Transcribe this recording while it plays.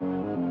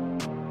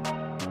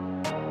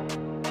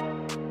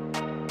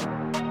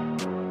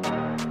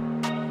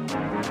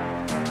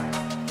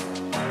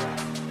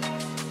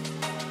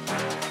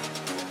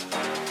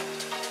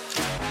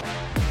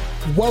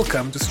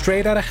Welcome to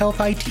Straight Outta Health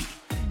IT.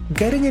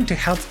 Getting into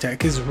health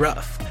tech is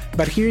rough,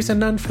 but here's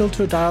an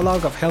unfiltered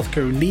dialogue of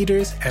healthcare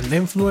leaders and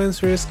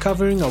influencers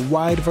covering a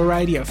wide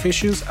variety of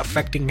issues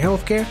affecting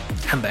healthcare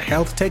and the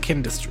health tech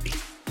industry.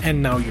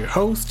 And now your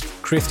host,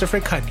 Christopher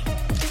Cunny.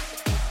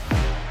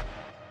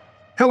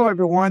 Hello,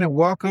 everyone, and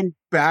welcome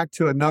back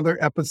to another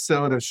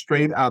episode of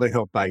Straight Outta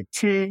Health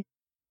IT,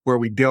 where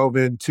we delve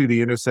into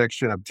the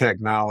intersection of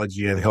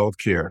technology and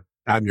healthcare.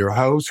 I'm your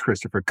host,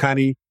 Christopher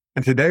Cunny,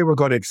 and today we're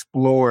going to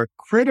explore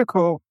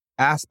critical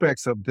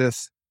aspects of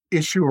this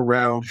issue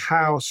around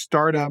how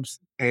startups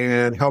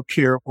and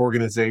healthcare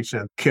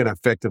organizations can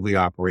effectively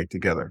operate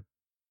together.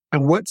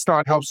 And what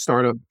helps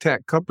startup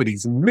tech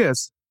companies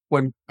miss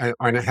when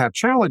and have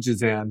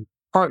challenges in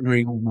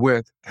partnering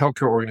with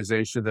healthcare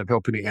organizations and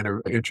helping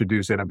to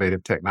introduce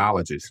innovative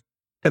technologies.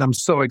 And I'm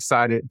so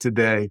excited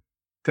today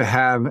to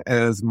have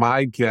as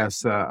my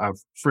guest a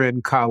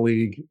friend,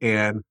 colleague,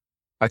 and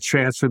a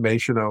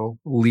transformational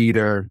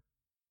leader,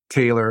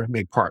 Taylor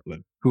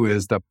McPartland, who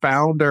is the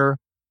founder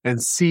and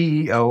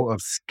CEO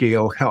of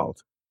Scale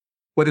Health.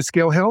 What is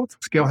Scale Health?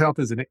 Scale Health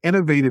is an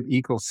innovative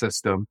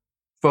ecosystem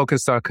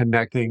focused on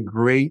connecting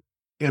great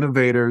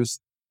innovators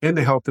in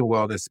the health and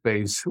wellness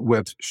space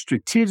with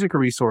strategic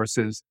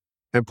resources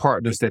and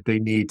partners that they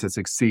need to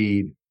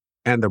succeed,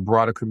 and the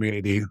broader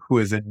community who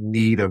is in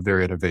need of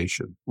their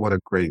innovation. What a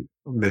great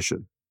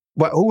mission.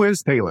 But who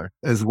is Taylor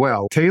as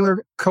well?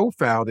 Taylor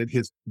co-founded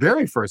his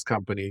very first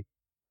company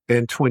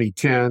in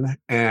 2010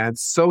 and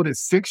sold it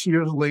 6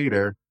 years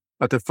later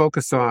to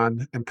focus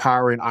on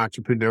empowering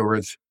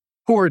entrepreneurs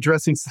who are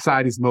addressing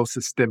society's most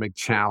systemic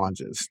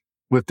challenges.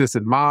 With this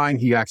in mind,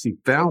 he actually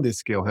founded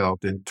Scale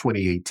Health in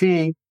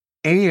 2018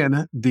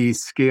 and the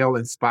Scale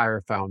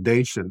Inspire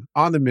Foundation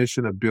on the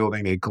mission of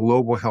building a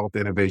global health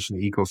innovation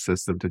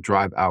ecosystem to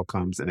drive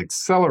outcomes and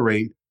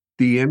accelerate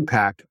the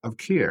impact of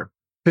care.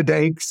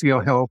 Today,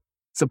 Scale Health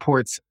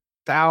supports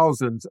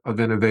thousands of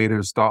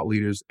innovators, thought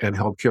leaders, and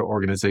healthcare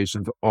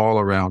organizations all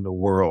around the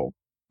world.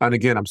 And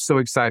again, I'm so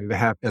excited to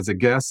have as a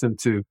guest and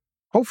to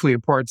hopefully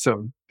impart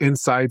some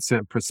insights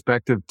and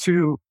perspective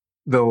to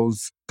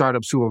those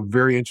startups who are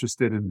very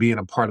interested in being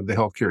a part of the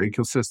healthcare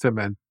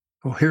ecosystem. And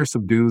we'll hear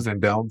some do's and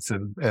don'ts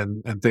and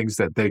things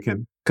that they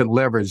can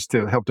leverage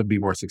to help them be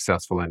more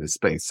successful in this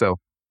space. So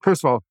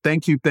first of all,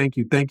 thank you,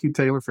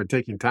 Taylor, for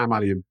taking time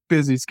out of your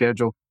busy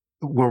schedule.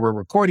 When we're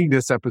recording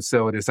this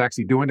episode, it's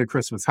actually during the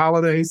Christmas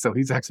holiday. So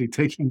he's actually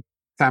taking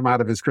time out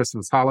of his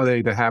Christmas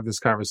holiday to have this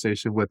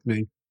conversation with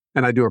me.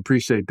 And I do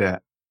appreciate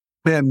that.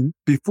 And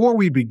before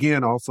we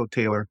begin also,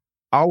 Taylor,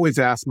 I always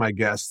ask my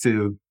guests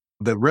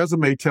the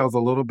resume tells a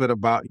little bit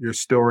about your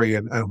story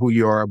and who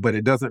you are, but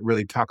it doesn't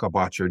really talk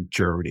about your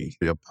journey,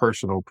 your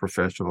personal,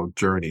 professional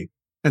journey.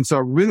 And so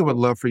I really would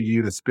love for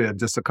you to spend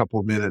just a couple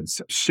of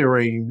minutes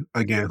sharing,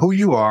 again, who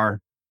you are,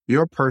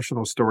 your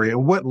personal story,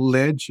 and what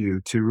led you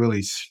to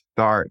really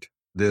start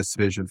this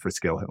vision for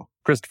Scale Health.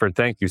 Christopher,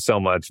 thank you so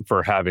much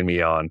for having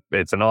me on.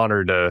 It's an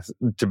honor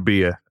to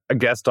be a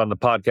guest on the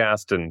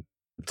podcast, and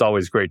it's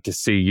always great to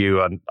see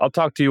you. And I'll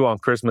talk to you on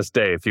Christmas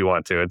Day if you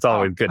want to. It's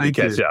always good to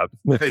catch up.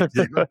 Thank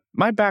you.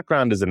 My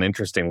background is an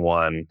interesting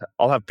one.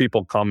 I'll have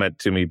people comment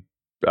to me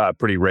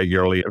pretty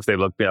regularly if they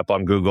look me up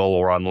on Google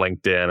or on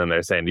LinkedIn, and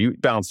they're saying, you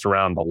bounced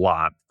around a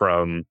lot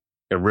from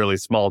a really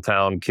small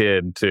town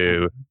kid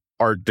to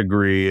art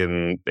degree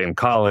in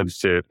college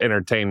to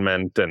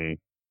entertainment and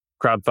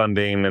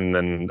crowdfunding, and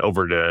then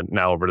over to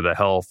the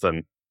health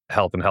and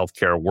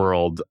healthcare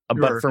world. Sure.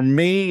 But for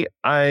me,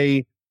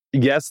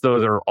 yes,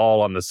 those are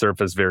all on the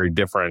surface very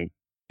different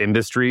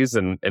industries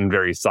and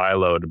very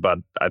siloed. But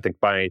I think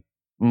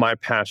my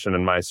passion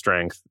and my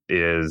strength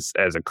is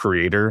as a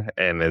creator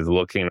and is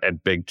looking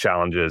at big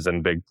challenges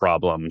and big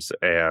problems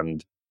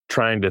and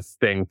trying to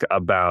think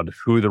about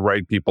who the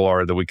right people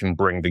are that we can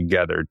bring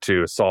together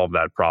to solve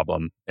that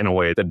problem in a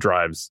way that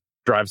drives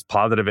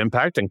positive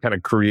impact and kind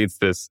of creates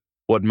this,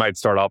 what might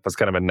start off as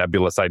kind of a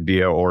nebulous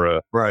idea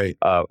or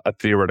a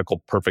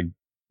theoretical perfect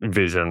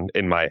vision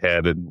in my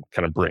head, and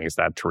kind of brings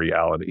that to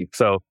reality.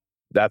 So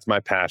that's my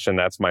passion.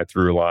 That's my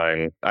through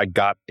line. I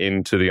got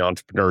into the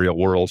entrepreneurial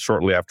world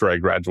shortly after I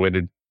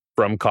graduated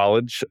from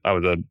college. I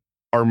was an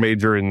art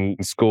major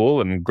in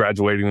school, and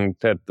graduating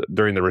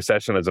during the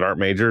recession as an art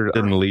major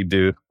didn't lead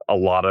to a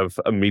lot of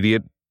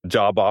immediate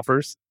job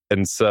offers.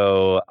 And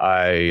so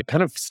I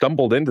kind of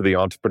stumbled into the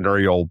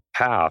entrepreneurial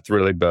path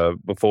really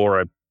before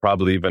I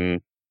probably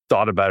even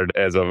thought about it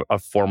as a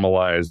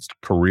formalized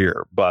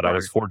career. But I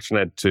was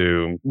fortunate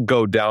to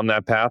go down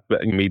that path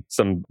and meet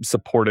some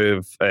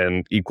supportive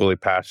and equally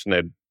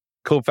passionate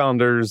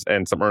co-founders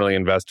and some early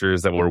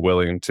investors that were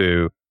willing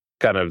to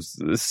kind of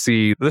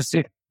see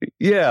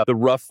the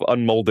rough,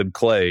 unmolded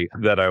clay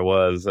that I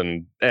was.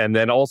 And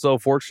then also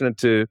fortunate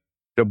to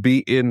be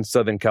in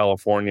Southern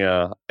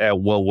California at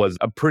what was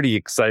a pretty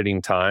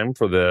exciting time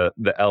for the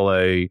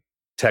LA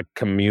tech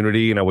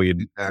community.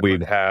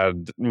 We'd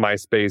had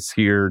MySpace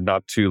here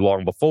not too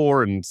long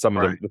before, and some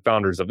of the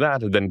founders of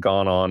that had then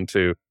gone on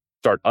to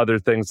start other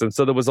things. And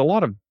so there was a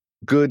lot of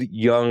good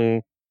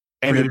young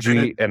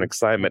energy and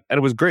excitement. And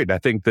it was great. I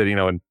think that,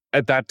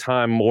 at that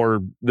time, more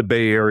the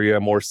Bay Area,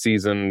 more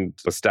seasoned,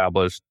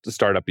 established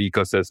startup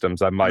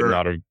ecosystems, I might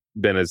not have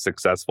been as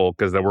successful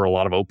because there were a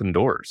lot of open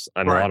doors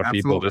and a lot of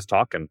people just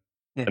talking.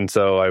 Yeah. And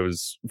so I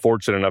was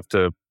fortunate enough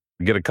to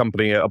get a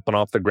company up and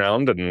off the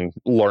ground and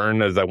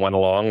learn as I went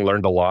along,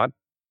 learned a lot,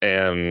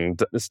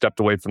 and stepped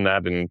away from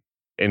that in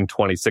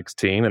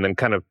 2016. And then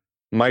kind of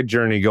my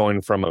journey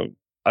going from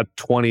a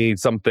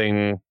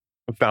 20-something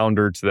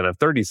founder to then a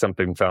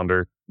 30-something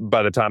founder.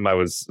 By the time I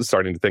was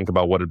starting to think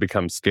about what had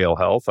become Scale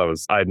Health,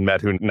 I'd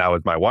met who now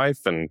is my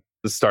wife and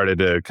started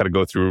to kind of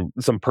go through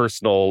some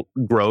personal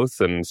growth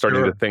and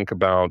starting to think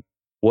about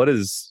what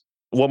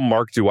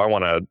mark do I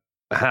want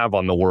to have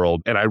on the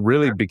world. And I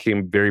really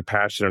became very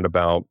passionate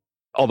about,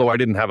 although I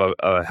didn't have a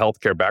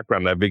healthcare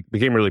background, I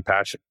became really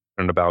passionate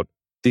about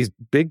these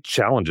big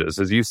challenges,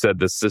 as you said,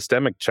 the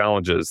systemic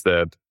challenges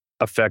that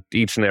affect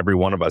each and every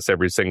one of us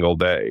every single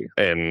day.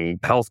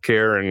 And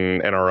healthcare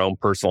and our own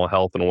personal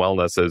health and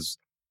wellness is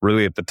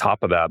really at the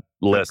top of that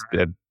list.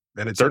 And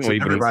it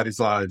certainly everybody's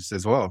lives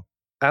as well.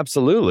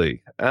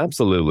 Absolutely.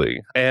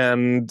 Absolutely.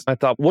 And I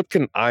thought, what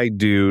can I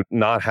do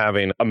not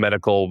having a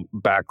medical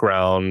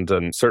background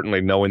and certainly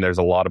knowing there's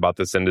a lot about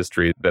this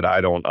industry that I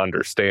don't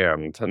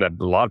understand and that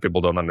a lot of people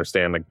don't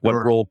understand? Like, what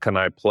role can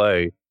I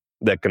play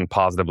that can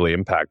positively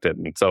impact it?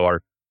 And so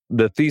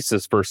the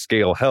thesis for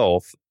Scale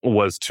Health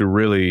was to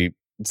really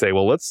say,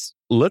 well, let's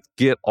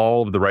get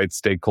all of the right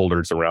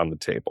stakeholders around the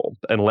table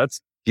and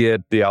let's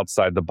get the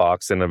outside the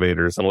box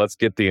innovators and let's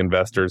get the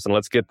investors and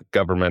let's get the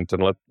government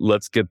and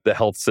let's get the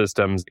health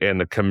systems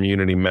and the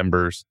community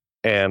members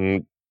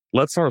and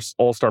let's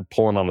all start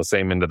pulling on the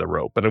same end of the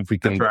rope. And if we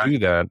can do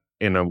that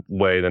in a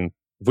way, then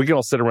if we can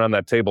all sit around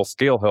that table,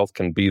 Scale Health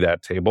can be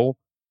that table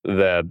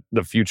that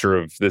the future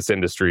of this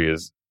industry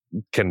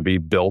can be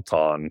built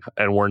on,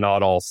 and we're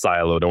not all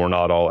siloed and we're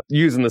not all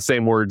using the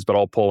same words, but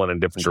all pulling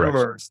in different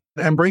directions.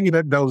 And bringing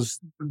those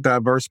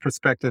diverse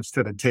perspectives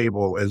to the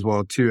table as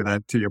well, too.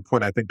 And to your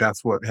point, I think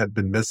that's what had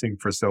been missing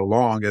for so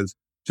long is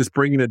just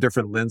bringing the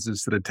different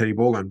lenses to the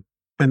table and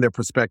their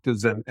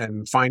perspectives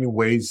and finding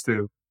ways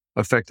to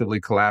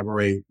effectively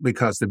collaborate,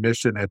 because the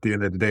mission at the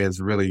end of the day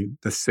is really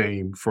the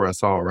same for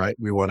us all, right?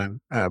 We want to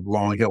have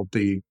long,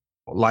 healthy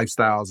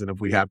lifestyles. And if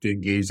we have to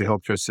engage the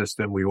healthcare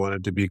system, we want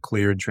it to be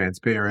clear and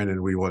transparent,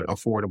 and we want it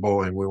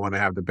affordable, and we want to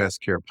have the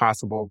best care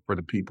possible for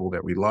the people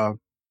that we love.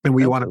 And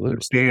we want to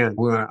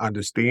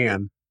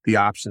understand the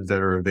options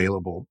that are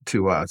available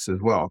to us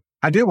as well.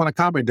 I did want to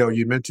comment, though,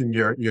 you mentioned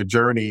your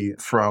journey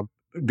from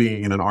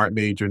being an art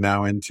major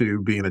now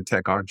into being a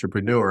tech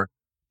entrepreneur.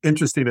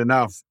 Interesting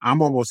enough,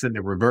 I'm almost in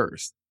the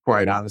reverse,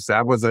 quite honestly.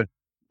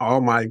 All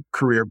my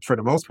career, for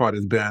the most part,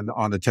 has been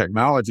on the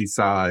technology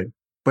side.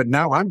 But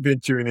now I'm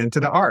venturing into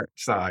the art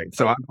side.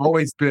 So I've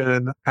always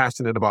been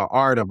passionate about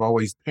art. I've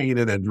always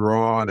painted and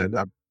drawn, and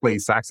I've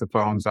played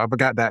saxophone. So I've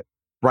got that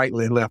right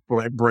and left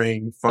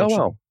brain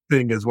function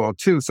thing as well,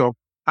 too. So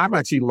I'm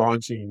actually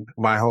launching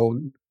my whole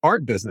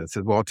art business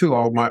as well, too.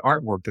 All my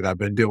artwork that I've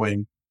been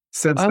doing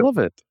since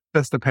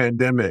the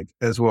pandemic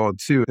as well,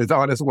 too. It's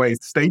on its way.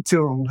 Stay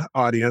tuned,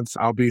 audience.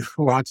 I'll be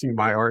launching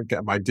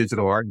my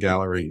digital art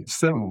gallery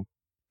soon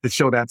to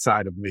show that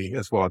side of me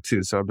as well,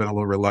 too. So I've been a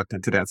little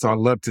reluctant to that. So I'd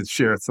love to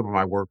share some of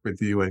my work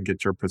with you and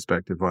get your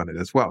perspective on it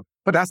as well.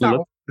 But that's not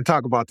what we're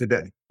talking about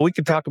today. We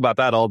could talk about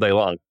that all day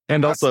long.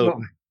 And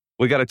also,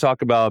 we got to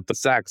talk about the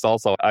sax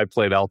also. I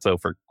played alto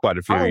for quite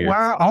a few years.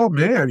 Wow. Oh,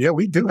 man. Yeah,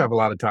 we do have a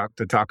lot of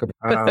to talk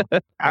about.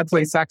 I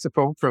played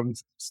saxophone from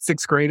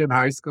sixth grade in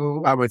high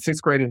school. I was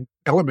sixth grade in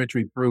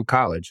elementary through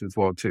college as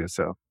well, too.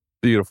 So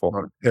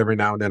beautiful. Every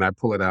now and then I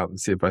pull it out and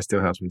see if I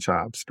still have some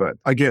chops. But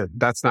again,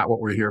 that's not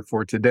what we're here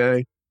for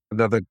today.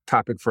 Another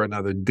topic for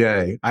another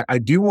day. I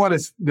do want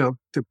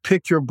to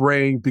pick your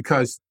brain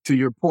because, to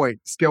your point,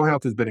 Scale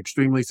Health has been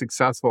extremely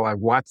successful. I've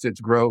watched its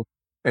growth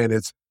and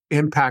its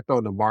impact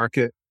on the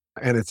market,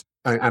 and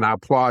I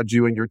applaud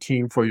you and your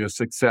team for your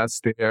success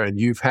there. And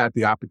you've had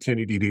the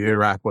opportunity to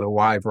interact with a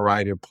wide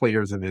variety of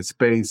players in this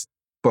space,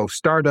 both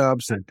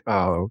startups and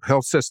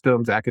health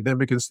systems,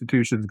 academic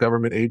institutions,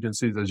 government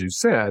agencies, as you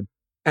said.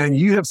 And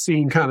you have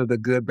seen kind of the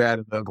good, bad,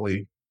 and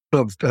ugly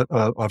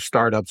of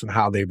startups and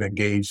how they've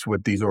engaged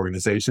with these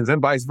organizations,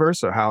 and vice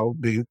versa, how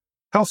the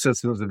health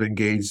systems have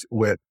engaged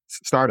with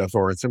startups,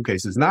 or in some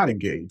cases not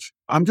engaged.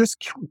 I'm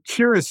just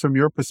curious from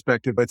your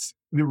perspective. It's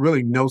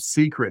really no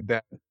secret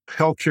that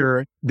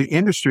healthcare, the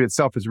industry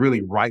itself, is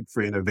really ripe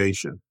for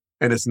innovation.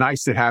 And it's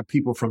nice to have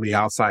people from the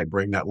outside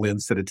bring that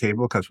lens to the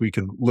table because we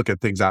can look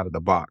at things out of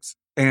the box.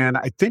 And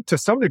I think to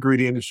some degree,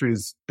 the industry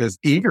is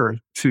eager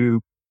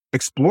to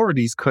explore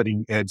these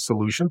cutting edge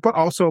solutions, but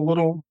also a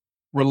little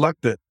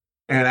reluctant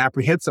and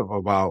apprehensive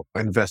about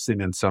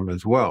investing in some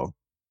as well.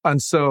 And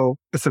so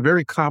it's a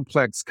very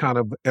complex kind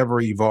of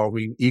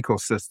ever-evolving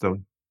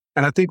ecosystem.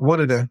 And I think one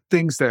of the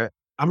things that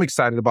I'm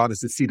excited about is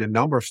to see the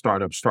number of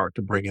startups start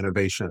to bring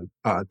innovation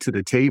to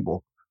the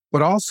table.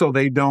 But also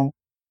they don't,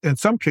 in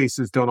some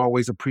cases, don't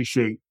always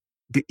appreciate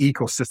the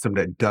ecosystem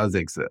that does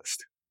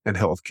exist in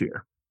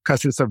healthcare,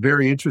 because it's a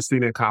very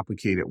interesting and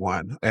complicated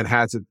one and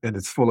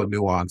it's full of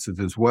nuances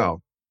as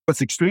well.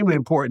 What's extremely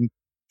important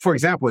for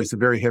example, it's a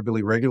very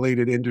heavily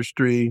regulated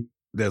industry.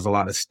 There's a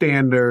lot of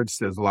standards.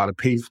 There's a lot of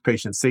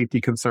patient safety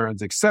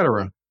concerns, et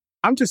cetera.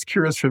 I'm just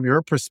curious from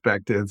your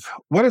perspective,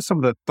 what are some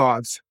of the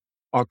thoughts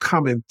or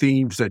common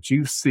themes that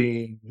you've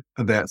seen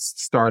that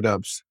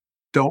startups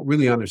don't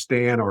really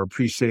understand or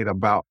appreciate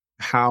about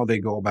how they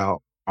go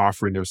about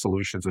offering their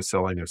solutions or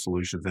selling their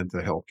solutions into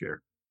healthcare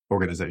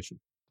organizations?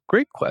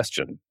 Great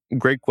question.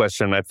 Great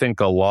question. I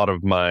think a lot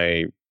of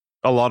my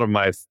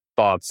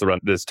thoughts around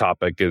this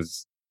topic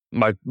is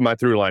my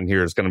through line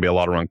here is going to be a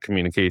lot around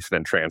communication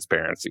and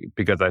transparency,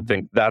 because I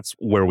think that's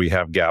where we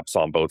have gaps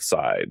on both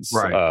sides.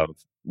 Right.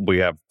 We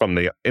have from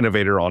the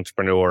innovator,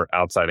 entrepreneur,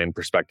 outside in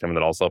perspective, and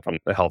then also from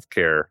the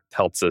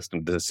health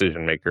system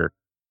decision maker,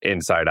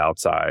 inside,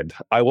 outside.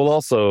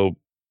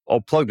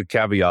 I'll plug the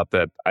caveat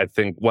that I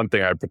think one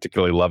thing I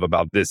particularly love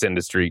about this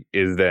industry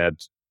is that,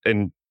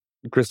 and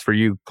Christopher,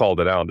 you called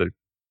it out, that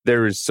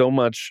there is so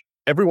much,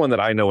 everyone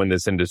that I know in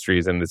this industry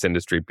is in this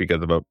industry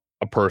because of a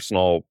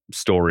personal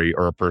story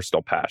or a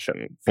personal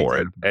passion for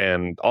it.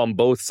 And on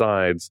both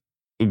sides,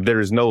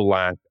 there's no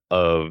lack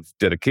of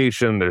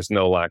dedication. There's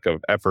no lack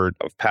of effort,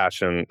 of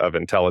passion, of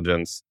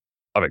intelligence,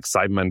 of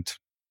excitement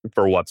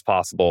for what's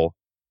possible.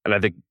 And I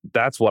think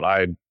that's what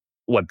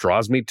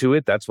draws me to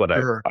it. That's what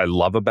I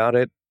love about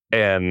it.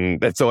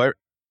 And so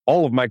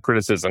all of my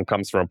criticism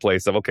comes from a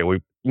place of, okay,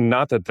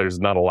 not that there's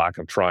not a lack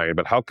of trying,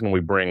 but how can we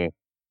bring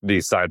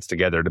these sides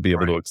together to be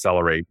able to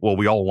accelerate what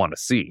we all want to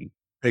see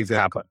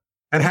happen?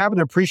 And have an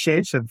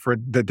appreciation for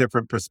the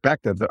different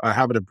perspectives,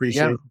 have an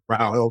appreciation for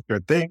how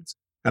healthcare thinks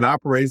and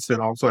operates,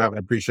 and also have an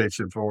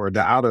appreciation for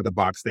the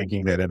out-of-the-box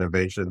thinking that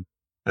innovation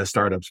and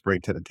startups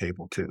bring to the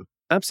table too.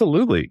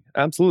 Absolutely.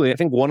 Absolutely. I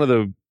think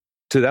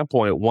to that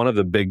point, one of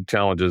the big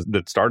challenges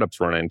that startups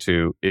run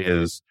into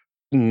is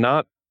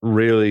not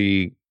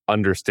really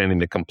understanding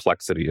the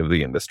complexity of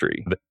the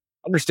industry.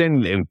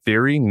 Understanding in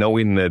theory,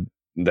 knowing that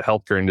the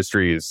healthcare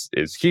industry is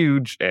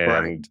huge,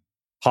 and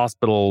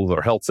hospitals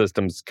or health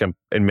systems can,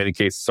 in many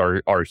cases,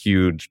 are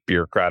huge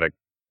bureaucratic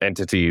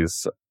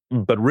entities,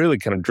 but really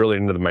kind of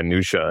drilling into the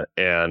minutia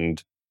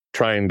and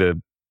trying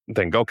to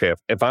think, okay,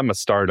 if I'm a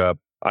startup,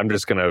 I'm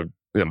just going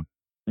to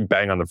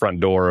bang on the front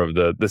door of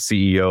the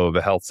CEO of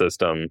a health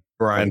system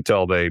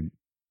until they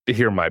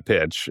hear my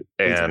pitch.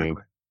 And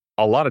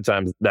a lot of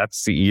times that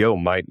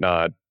CEO might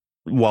not,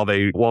 while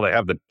they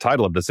have the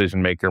title of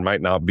decision maker,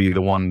 might not be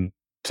the one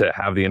to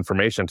have the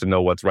information to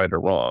know what's right or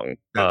wrong.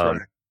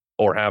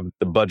 Or have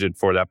the budget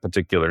for that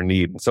particular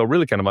need. So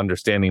really kind of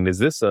understanding, is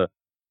this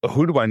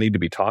who do I need to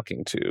be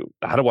talking to?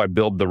 How do I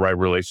build the right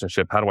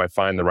relationship? How do I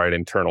find the right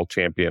internal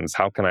champions?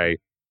 How can I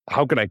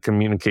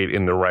communicate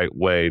in the right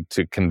way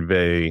to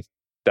convey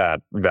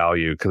that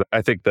value? Because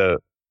I think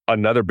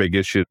another big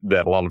issue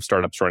that a lot of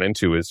startups run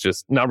into is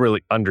just not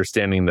really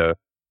understanding the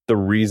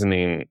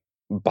reasoning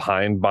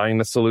behind buying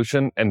a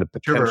solution and the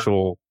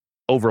potential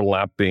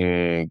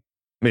overlapping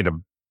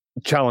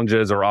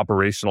challenges or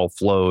operational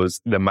flows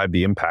that might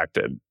be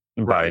impacted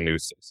by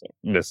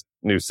this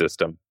new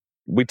system.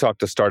 We talk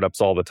to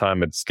startups all the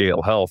time at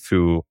Scale Health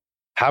who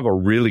have a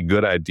really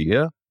good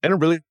idea and a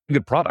really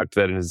good product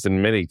that is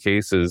in many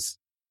cases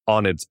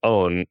on its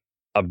own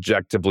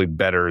objectively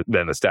better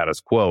than the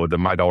status quo that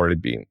might already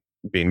be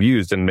being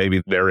used. And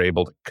maybe they're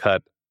able to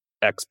cut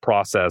X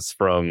process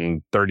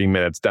from 30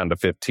 minutes down to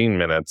 15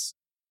 minutes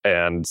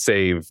and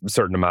save a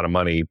certain amount of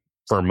money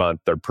per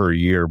month or per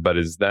year. But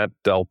is that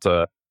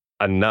delta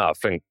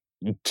enough and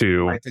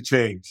to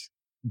change?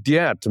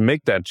 Yeah, to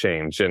make that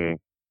change. And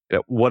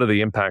what are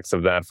the impacts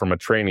of that from a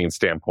training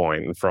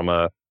standpoint, from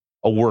a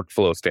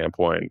workflow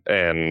standpoint,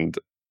 and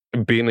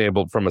being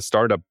able for a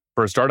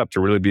startup to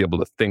really be able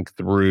to think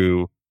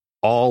through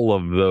all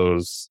of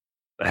those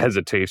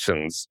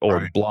hesitations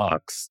or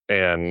blocks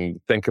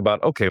and think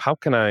about, okay, how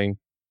can I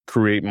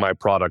create my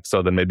product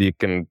so that maybe it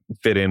can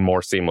fit in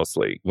more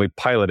seamlessly? We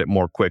pilot it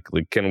more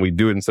quickly. Can we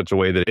do it in such a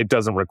way that it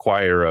doesn't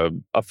require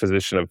a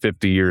physician of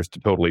 50 years to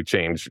totally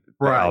change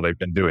how they've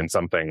been doing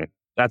something?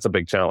 That's a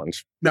big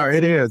challenge. No,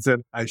 it is.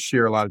 And I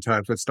share a lot of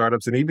times with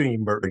startups and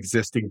even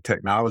existing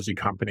technology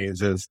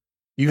companies is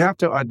you have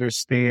to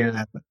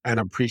understand and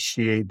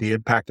appreciate the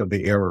impact of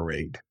the error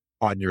rate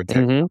on your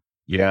technology.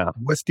 Yeah.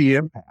 What's the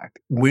impact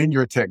when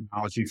your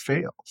technology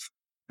fails?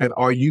 And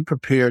are you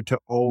prepared to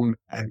own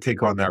and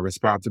take on that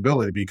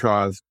responsibility?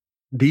 Because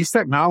these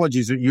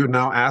technologies that you're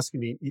now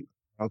asking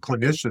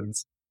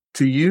clinicians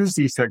to use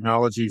these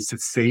technologies to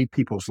save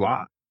people's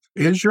lives.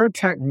 Is your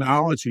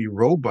technology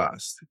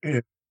robust?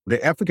 And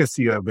the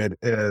efficacy of it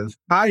is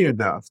high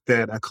enough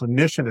that a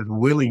clinician is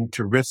willing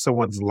to risk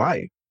someone's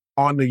life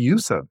on the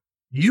use of it.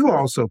 You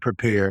also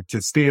prepared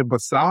to stand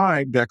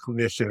beside that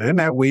clinician in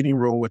that waiting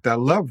room with that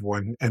loved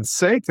one and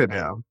say to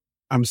them,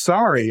 I'm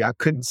sorry, I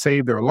couldn't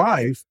save their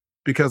life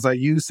because I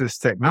used this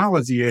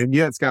technology, and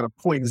yet it's got a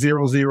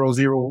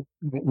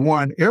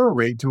 0.0001 error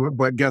rate to it.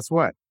 But guess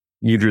what?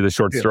 You drew the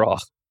short straw.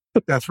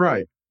 That's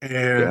right.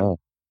 And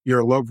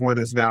your loved one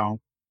is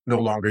now no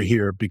longer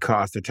here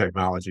because the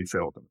technology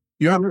failed them.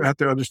 You have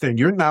to understand,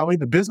 you're now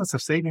in the business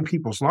of saving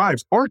people's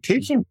lives or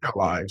taking their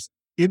lives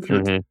if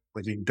your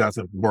technology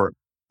doesn't work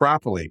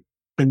properly.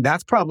 And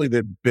that's probably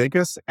the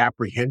biggest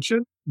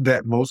apprehension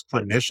that most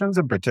clinicians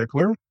in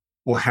particular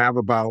will have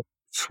about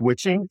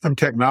switching from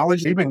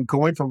technology, even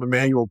going from a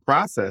manual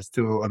process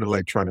to an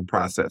electronic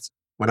process.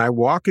 When I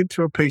walk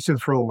into a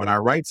patient's room and I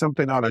write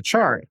something on a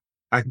chart,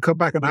 I can come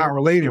back an hour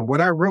later and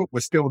what I wrote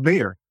was still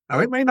there. Now,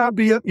 it may not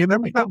be,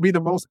 may not be the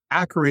most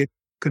accurate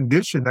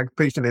condition that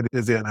patient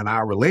is in an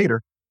hour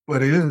later,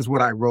 but it is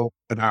what I wrote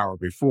an hour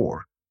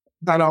before.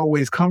 Not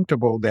always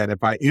comfortable that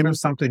if I enter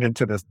something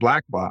into this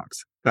black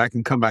box, that I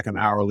can come back an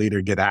hour later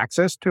and get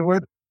access to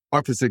it, or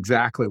if it's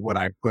exactly what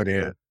I put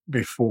in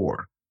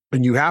before.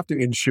 And you have to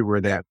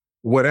ensure that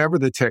whatever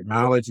the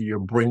technology you're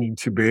bringing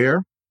to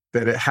bear,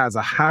 that it has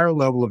a higher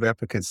level of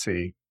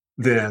efficacy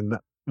than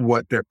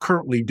what they're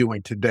currently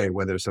doing today,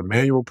 whether it's a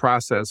manual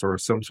process or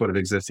some sort of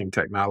existing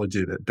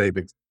technology that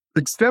they've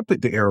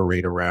accepted the error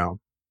rate around,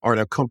 or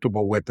they're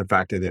comfortable with the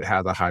fact that it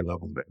has a high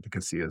level of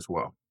efficacy as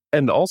well.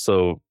 And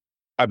also,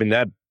 I mean,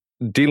 that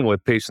dealing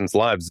with patients'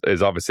 lives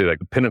is obviously like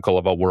the pinnacle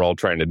of what we're all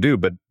trying to do.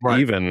 But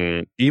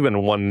even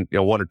one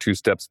or two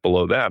steps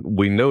below that,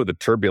 we know the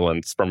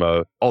turbulence from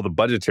all the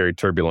budgetary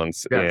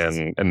turbulence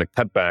and the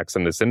cutbacks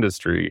in this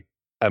industry.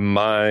 Am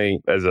I,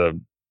 as a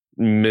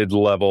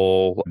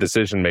mid-level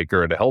decision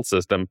maker at a health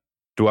system,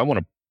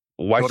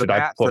 why should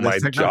I put my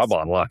job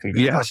online?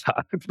 Yeah,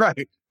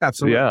 right.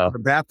 Absolutely. Yeah.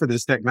 Bad for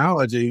this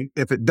technology.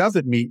 If it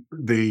doesn't meet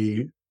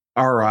the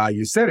ROI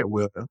you said it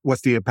will,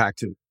 what's the impact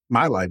to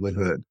my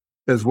livelihood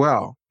as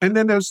well? And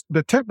then there's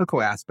the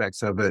technical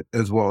aspects of it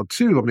as well,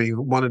 too. I mean,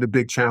 one of the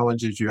big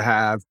challenges you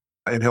have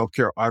in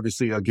healthcare,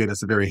 obviously, again,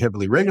 it's a very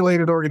heavily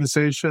regulated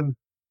organization.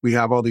 We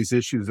have all these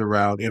issues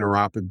around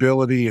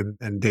interoperability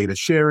and data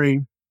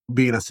sharing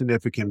being a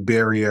significant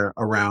barrier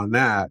around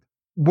that.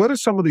 What are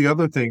some of the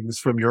other things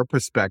from your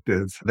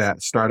perspective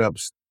that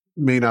startups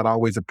may not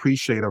always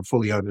appreciate or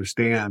fully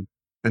understand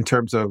in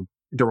terms of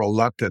the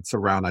reluctance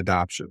around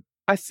adoption?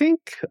 I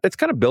think it's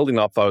kind of building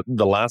off of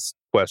the last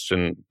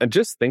question and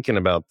just thinking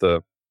about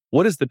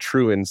what is the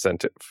true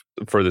incentive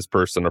for this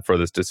person or for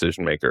this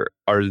decision maker?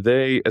 Are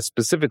they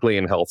specifically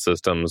in health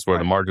systems where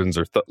the margins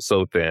are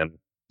so thin?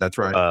 That's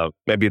right.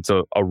 Maybe it's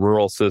a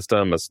rural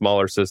system, a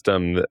smaller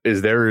system.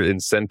 Is there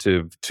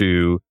incentive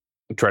to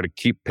try to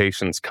keep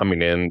patients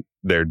coming in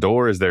their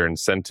door? Is there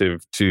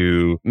incentive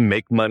to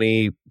make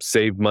money,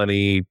 save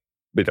money,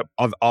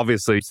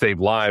 obviously save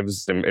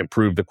lives and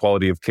improve the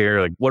quality of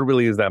care? Like, what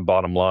really is that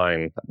bottom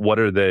line? What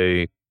are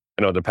they?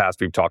 I know in the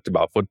past we've talked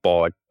about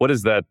football. Like, what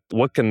is that?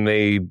 What can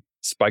they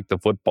spike the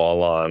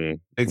football on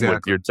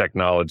with your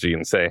technology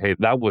and say, hey,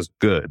 that was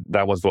good.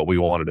 That was what we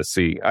wanted to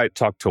see. I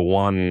talked to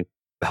one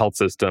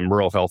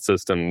rural health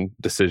system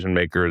decision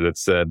maker that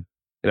said,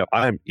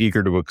 I'm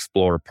eager to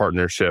explore a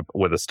partnership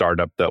with a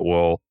startup that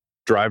will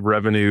drive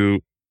revenue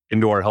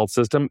into our health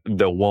system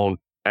that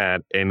won't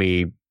add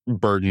any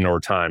burden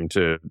or time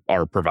to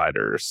our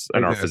providers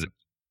and our physicians.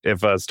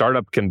 If a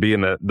startup can be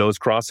in those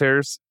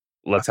crosshairs,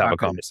 let's have a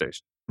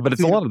conversation. But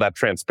it's a lot of that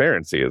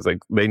transparency. Is like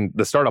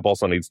the startup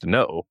also needs to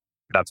know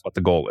that's what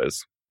the goal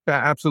is.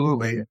 Yeah,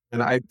 absolutely.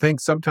 And I think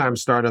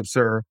sometimes startups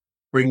are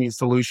bringing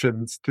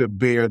solutions to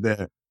bear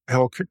that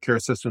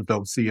healthcare systems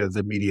don't see as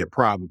immediate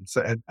problems.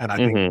 And I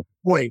think,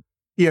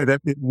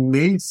 that it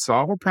may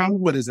solve a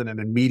problem, but is it an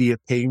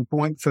immediate pain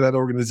point for that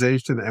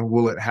organization? And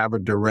will it have a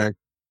direct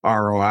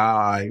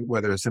ROI,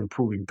 whether it's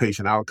improving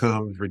patient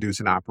outcomes,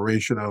 reducing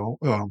operational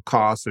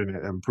costs, and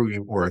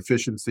improving more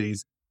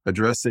efficiencies,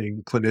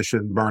 addressing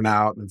clinician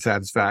burnout and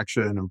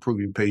satisfaction,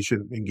 improving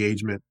patient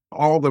engagement,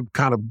 all the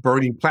kind of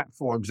burning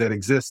platforms that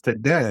exist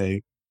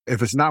today.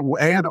 If it's not,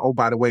 and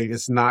by the way,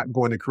 it's not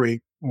going to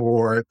create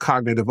more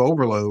cognitive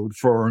overload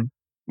for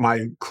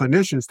my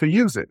clinicians to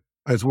use it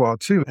as well,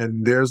 too.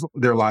 And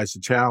there lies the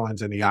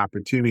challenge and the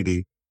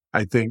opportunity,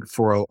 I think,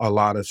 for a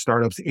lot of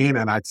startups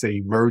and I'd say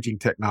emerging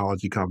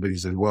technology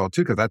companies as well,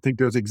 too, because I think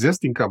there's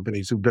existing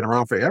companies who've been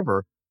around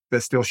forever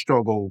that still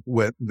struggle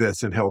with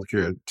this in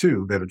healthcare,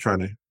 too, that are trying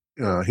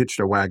to hitch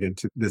their wagon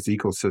to this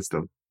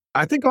ecosystem.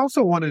 I think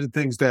also one of the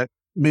things that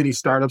many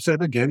startups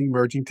and, again,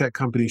 emerging tech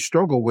companies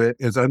struggle with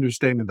is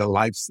understanding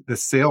the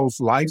sales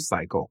life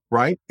cycle,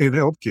 right, in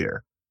healthcare.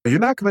 You're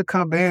not going to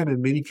come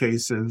in many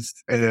cases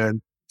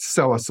and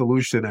sell a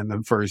solution in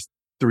the first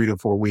 3 to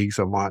 4 weeks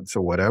or months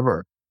or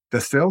whatever. The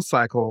sales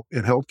cycle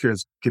in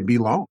healthcare can be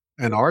long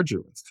and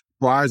arduous.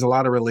 Requires a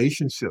lot of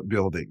relationship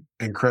building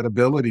and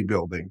credibility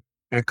building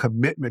and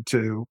commitment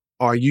to,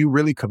 are you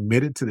really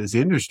committed to this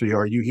industry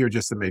or are you here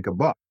just to make a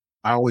buck?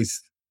 I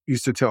always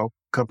used to tell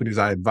companies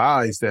I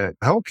advise that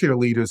healthcare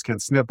leaders can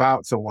sniff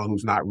out someone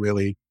who's not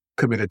really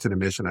committed to the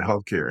mission of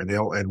healthcare.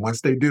 And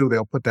once they do,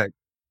 they'll put that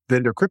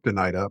vendor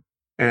kryptonite up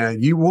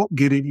and you won't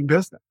get any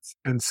business.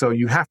 And so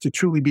you have to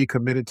truly be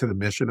committed to the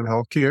mission of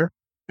healthcare.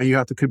 And you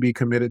have to be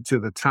committed to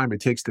the time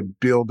it takes to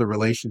build the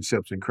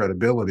relationships and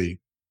credibility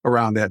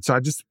around that. So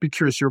I'd just be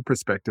curious your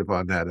perspective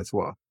on that as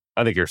well.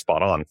 I think you're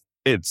spot on.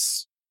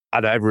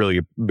 I've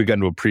really begun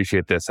to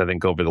appreciate this, I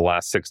think, over the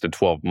last 6 to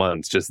 12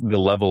 months, just the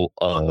level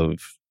of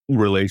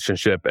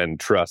relationship and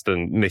trust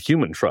and the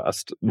human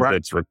trust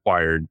that's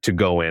required to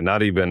go in,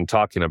 not even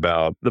talking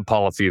about the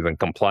policies and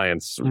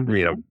compliance,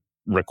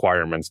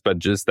 requirements, but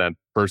just that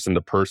person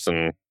to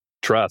person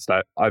trust.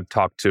 I've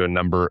talked to a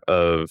number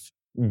of,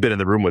 been in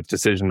the room with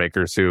decision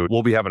makers who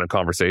will be having a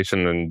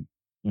conversation and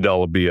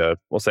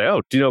we'll say,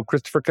 "Oh, do you know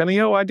Christopher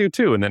Cunny?" "Oh, I do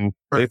too." And then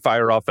they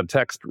fire off a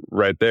text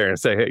right there and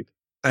say, "Hey,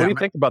 what do you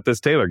think about this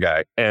Taylor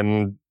guy?"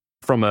 And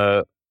from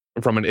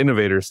an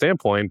innovator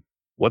standpoint,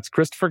 what's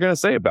Christopher going to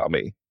say about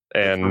me?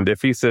 And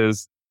if he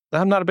says,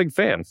 "I'm not a big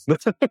fan,"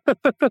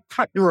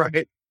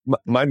 right,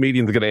 my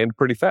meeting's going to end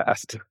pretty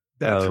fast.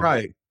 That's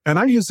right. And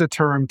I use the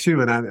term too,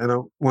 and I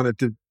don't want it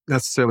to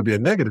necessarily be a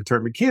negative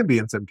term. It can be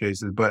in some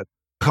cases, but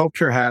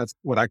healthcare has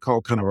what I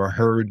call kind of a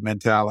herd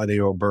mentality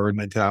or bird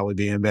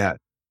mentality, in that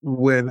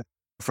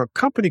if a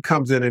company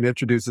comes in and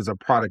introduces a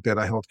product that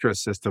a healthcare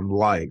system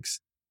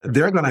likes,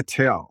 they're going to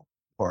tell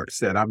parts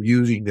that I'm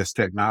using this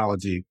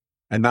technology.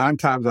 And 9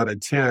 times out of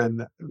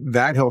 10,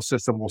 that health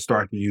system will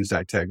start to use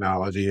that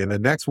technology, and the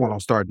next one will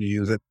start to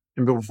use it.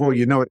 And before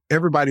you know it,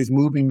 everybody's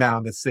moving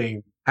down the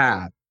same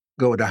path.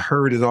 The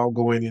herd is all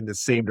going in the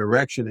same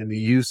direction in the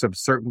use of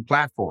certain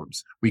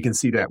platforms. We can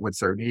see that with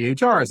certain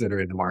EHRs that are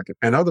in the market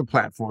and other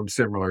platforms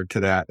similar to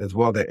that as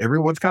well, that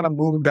everyone's kind of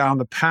moving down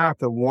the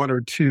path of 1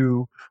 or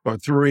 2 or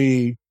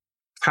 3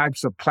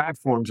 types of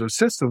platforms or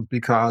systems,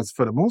 because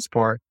for the most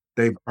part,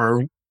 they've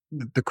earned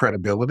the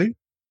credibility,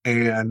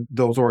 and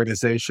those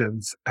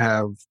organizations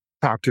have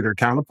talked to their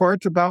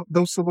counterparts about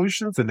those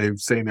solutions, and they've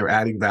saying they're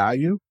adding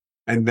value.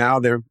 And now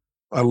they're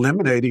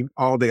eliminating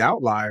all the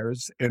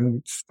outliers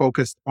and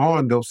focused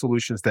on those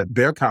solutions that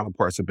their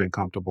counterparts have been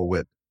comfortable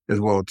with as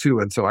well too.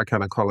 And so I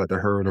kind of call it the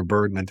herd or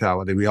bird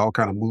mentality. We all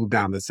kind of move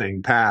down the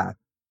same path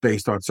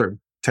based on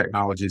certain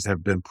technologies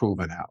have been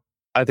proven out.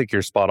 I think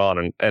you're spot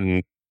on.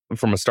 And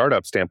from a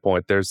startup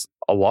standpoint, there's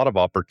a lot of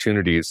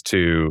opportunities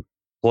to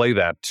play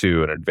that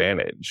to an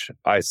advantage.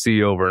 I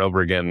see over and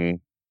over again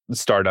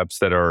startups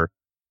that are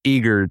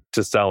eager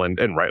to sell,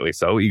 and rightly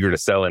so, eager to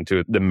sell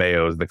into the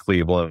Mayos, the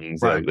Clevelands,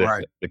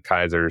 the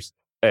Kaisers.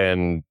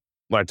 And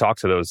when I talk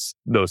to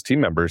those team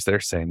members,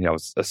 they're saying,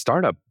 a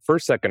startup,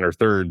 first, second, or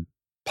third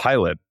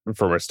pilot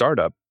from a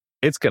startup,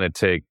 it's going to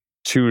take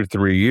 2 or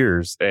 3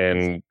 years.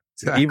 And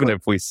even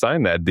if we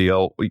sign that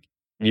deal,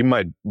 you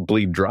might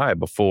bleed dry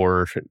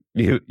before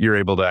you're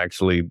able to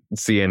actually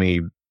see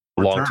any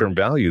long-term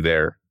value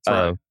there.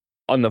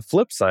 On the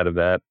flip side of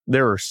that,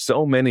 there are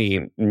so many,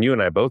 and you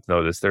and I both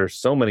know this, there are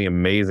so many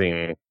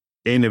amazing,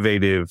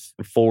 innovative,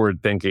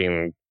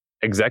 forward-thinking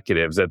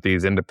executives at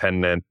these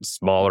independent,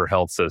 smaller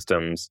health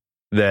systems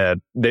that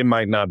they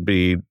might not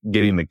be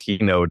getting the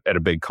keynote at a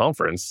big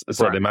conference,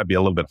 so they might be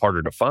a little bit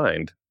harder to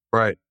find.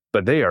 Right.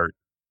 But they are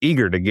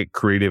eager to get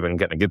creative and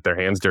get their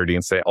hands dirty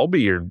and say,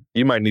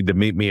 you might need to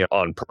meet me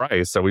on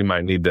price, so we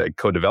might need to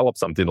co-develop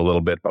something a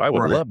little bit, but I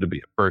would love to be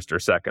a first or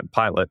second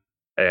pilot,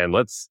 and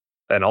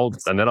if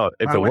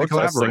it works,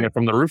 I'll sing it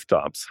from the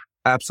rooftops.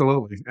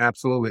 Absolutely.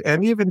 Absolutely.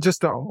 And even just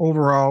the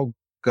overall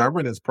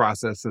governance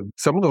process. And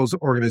some of those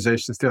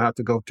organizations still have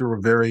to go through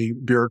a very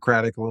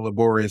bureaucratic and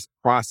laborious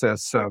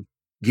process of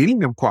getting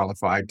them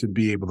qualified to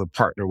be able to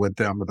partner with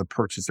them or to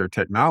purchase their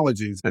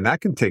technologies. And that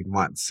can take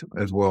months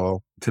as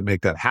well to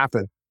make that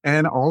happen.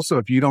 And also,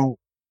 if you don't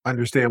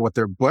understand what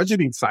their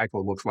budgeting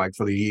cycle looks like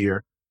for the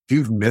year, if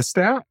you've missed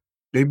that,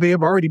 they may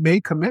have already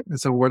made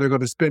commitments on where they're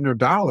going to spend their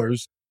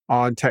dollars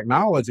on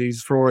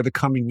technologies for the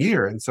coming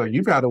year. And so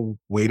you've got to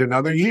wait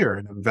another year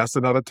and invest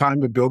another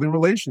time in building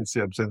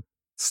relationships and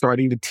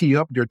starting to tee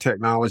up your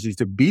technologies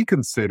to be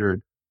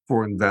considered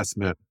for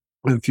investment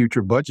in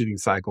future budgeting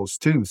cycles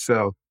too.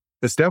 So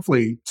it's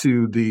definitely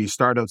to the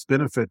startup's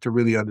benefit to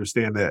really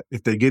understand that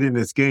if they get in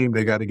this game,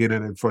 they got to get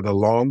in it for the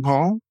long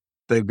haul.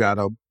 They've got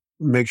to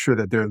make sure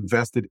that they're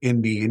invested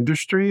in the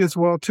industry as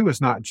well too. It's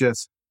not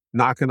just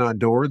knocking on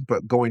doors,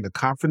 but going to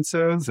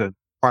conferences and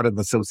part of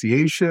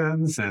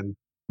associations and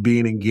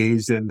being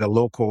engaged in the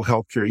local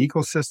healthcare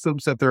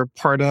ecosystems that they're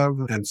part of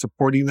and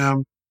supporting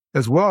them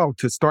as well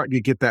to start to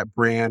get that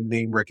brand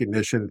name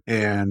recognition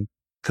and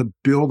to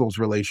build those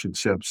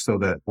relationships so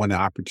that when the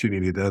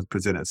opportunity does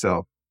present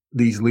itself,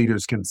 these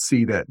leaders can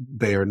see that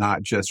they are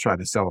not just trying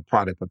to sell a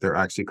product, but they're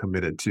actually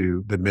committed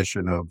to the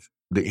mission of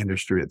the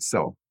industry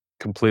itself.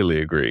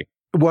 Completely agree.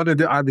 One of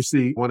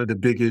the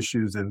big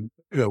issues, and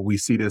we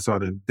see this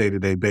on a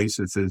day-to-day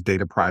basis, is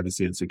data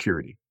privacy and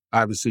security.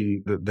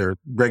 Obviously, there are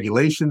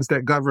regulations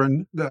that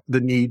govern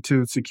the need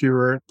to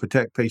secure,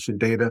 protect patient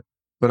data,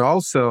 but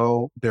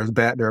also there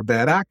are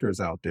bad actors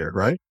out there,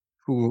 right,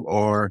 who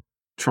are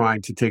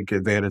trying to take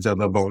advantage of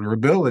the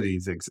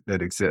vulnerabilities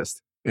that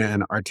exist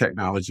in our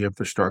technology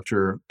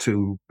infrastructure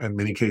to, in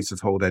many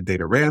cases, hold that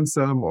data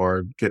ransom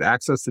or get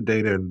access to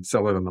data and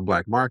sell it on the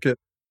black market,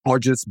 or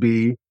just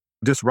be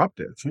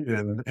disruptive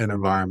in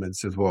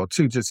environments as well,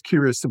 too. Just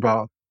curious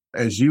about,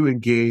 as you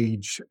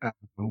engage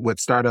with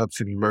startups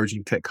and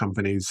emerging tech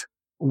companies,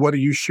 what are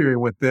you sharing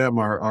with them,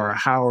 or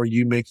how are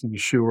you making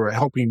sure,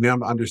 helping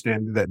them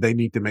understand that they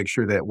need to make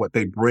sure that what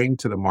they bring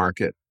to the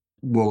market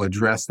will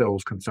address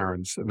those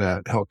concerns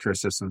that healthcare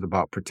systems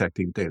about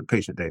protecting data,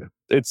 patient data?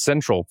 It's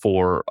central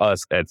for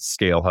us at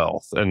Scale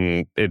Health.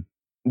 And it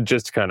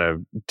just to kind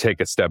of take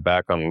a step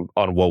back on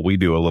what we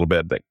do a little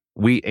bit, that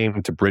we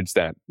aim to bridge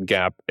that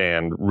gap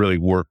and really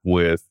work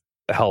with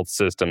health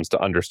systems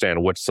to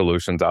understand which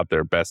solutions out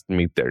there best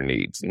meet their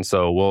needs. And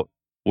so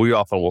we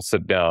often will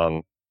sit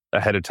down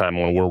ahead of time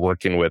when we're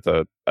working with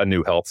a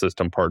new health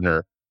system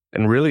partner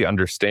and really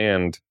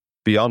understand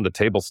beyond the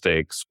table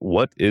stakes,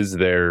 what is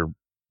their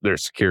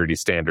security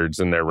standards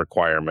and their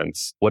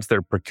requirements? What's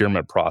their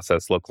procurement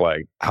process look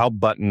like? How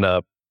buttoned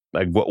up,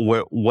 like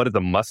what is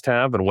a must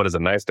have and what is a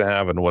nice to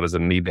have and what is a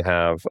need to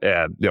have,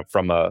 and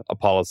from a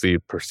policy,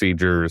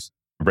 procedures,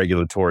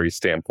 regulatory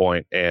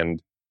standpoint.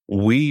 And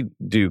we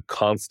do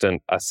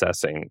constant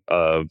assessing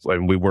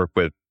and we work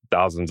with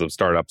thousands of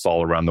startups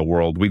all around the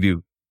world. We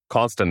do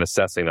constant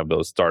assessing of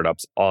those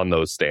startups on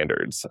those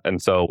standards.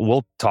 And so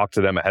we'll talk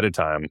to them ahead of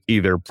time,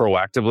 either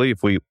proactively,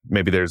 if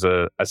maybe there's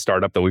a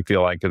startup that we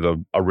feel like is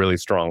a really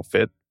strong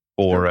fit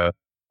or a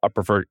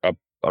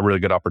really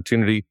good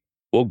opportunity.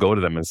 We'll go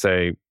to them and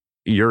say,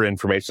 your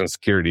information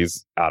security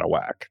is out of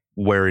whack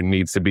where it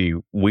needs to be.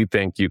 We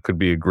think you could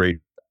be a great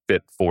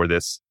fit for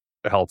this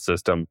health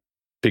system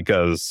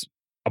because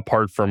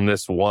apart from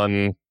this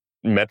one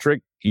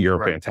metric,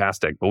 you're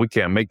fantastic, but we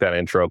can't make that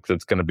intro because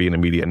it's going to be an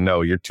immediate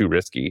no, you're too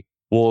risky.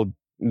 We'll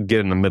get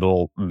in the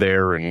middle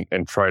there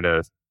and try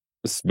to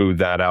smooth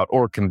that out.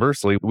 Or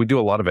conversely, we do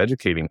a lot of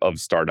educating of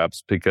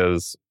startups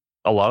because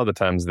a lot of the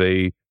times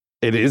it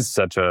is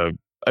such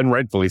and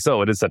rightfully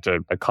so, it is such a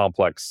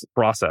complex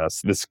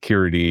process, the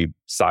security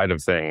side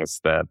of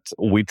things, that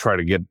we try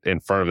to get in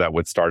front of that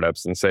with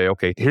startups and say,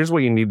 okay, here's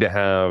what you need to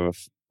have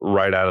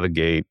right out of the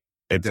gate.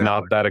 It's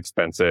not that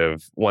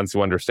expensive. Once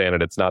you understand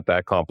it, it's not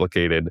that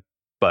complicated,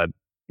 but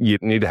you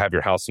need to have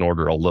your house in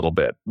order a little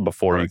bit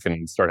before you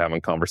can start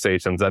having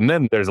conversations. And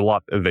then there's a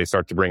lot, they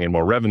start to bring in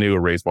more revenue or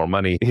raise more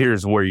money.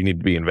 Here's where you need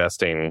to be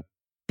investing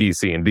B,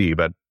 C, and D.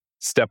 But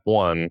step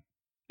one,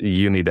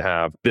 you need to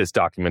have this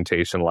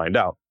documentation lined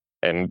out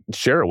and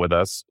share it with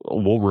us.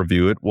 We'll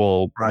review it.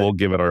 We'll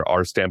give it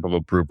our stamp of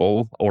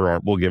approval, or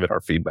we'll give it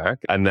our feedback.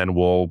 And then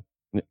we'll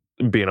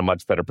be in a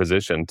much better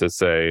position to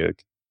say,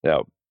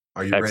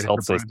 are you X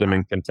health system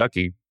in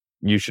Kentucky,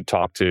 you should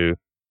talk to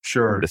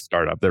the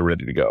startup. They're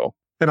ready to go.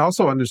 And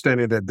also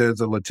understanding that there's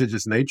a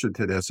litigious nature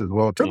to this as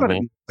well. They're going to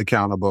be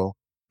accountable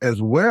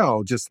as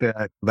well. Just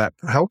that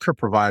healthcare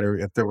provider,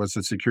 if there was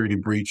a security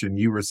breach and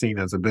you were seen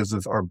as a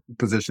business or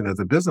positioned as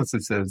a business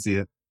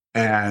associate,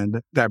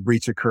 and that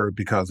breach occurred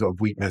because of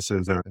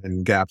weaknesses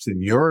and gaps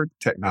in your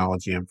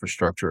technology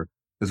infrastructure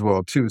as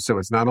well too. So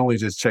it's not only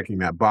just checking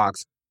that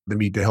box to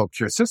meet the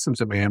healthcare systems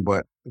demand,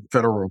 but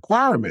federal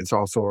requirements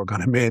also are going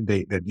to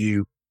mandate that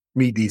you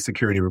meet these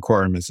security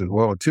requirements as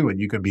well too, and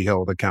you can be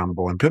held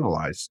accountable and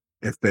penalized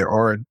if there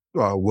are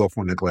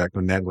willful neglect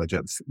or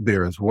negligence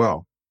there as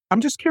well.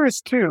 I'm just curious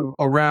too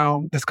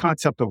around this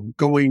concept of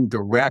going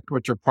direct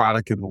with your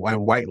product and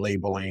white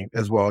labeling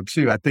as well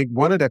too. I think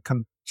one of the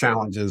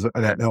challenges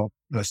that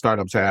the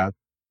startups have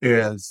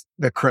is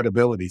the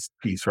credibility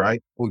piece,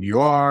 right? Who you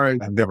are,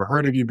 I've never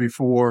heard of you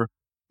before,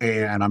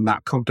 and I'm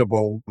not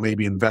comfortable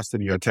maybe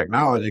investing in your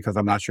technology because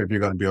I'm not sure if you're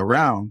going to be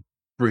around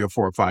 3 or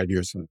 4 or 5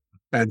 years from now.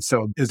 And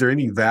so is there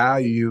any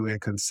value in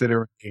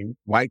considering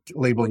white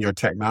labeling your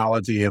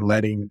technology and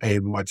letting a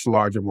much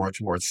larger,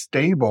 much more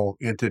stable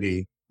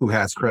entity who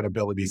has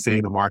credibility, say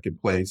in the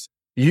marketplace,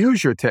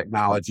 use your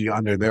technology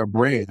under their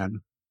brand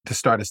to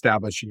start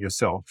establishing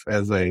yourself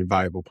as a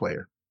viable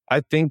player?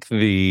 I think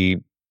the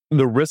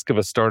risk of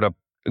a startup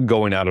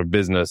going out of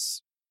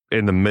business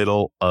in the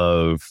middle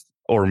of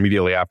or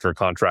immediately after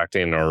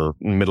contracting or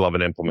middle of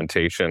an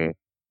implementation,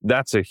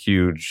 that's a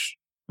huge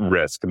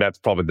risk. That's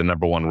probably the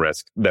number one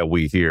risk that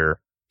we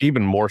hear,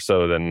 even more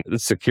so than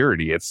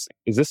security. Is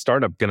this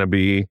startup are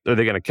they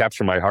going to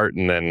capture my heart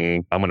and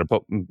then I'm going to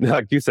put,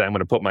 like you said, I'm going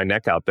to put my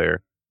neck out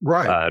there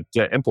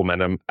to implement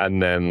them.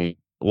 And then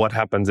what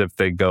happens if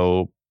they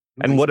go,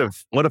 and what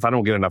if I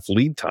don't get enough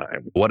lead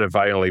time? What if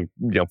I only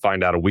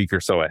find out a week or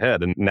so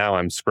ahead? And now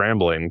I'm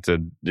scrambling to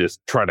just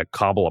try to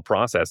cobble a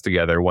process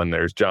together when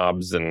there's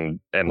jobs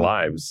and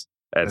lives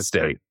at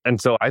stake.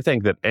 And so I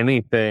think that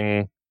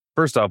anything,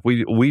 first off,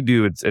 we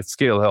do at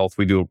Scale Health,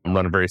 we do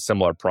run a very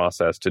similar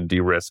process to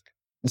de-risk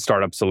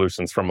startup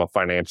solutions from a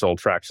financial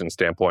traction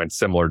standpoint,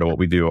 similar to what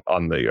we do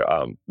on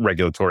the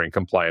regulatory and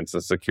compliance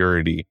and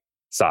security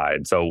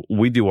side. So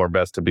we do our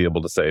best to be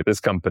able to say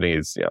this company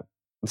is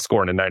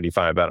scoring a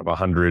 95 out of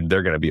 100.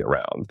 They're going to be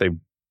around.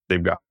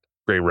 They've got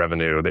great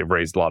revenue. They've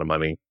raised a lot of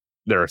money.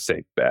 They're a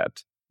safe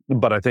bet.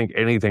 But I think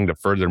anything to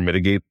further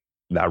mitigate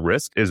that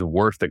risk is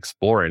worth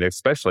exploring,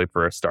 especially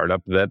for a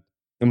startup that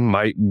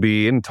might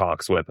be in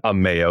talks with a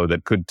Mayo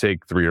that could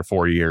take 3 or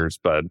 4 years,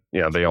 but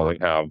they only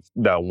have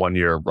that 1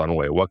 year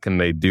runway. What can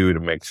they do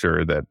to make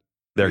sure that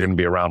they're going to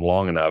be around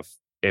long enough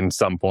in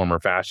some form or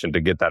fashion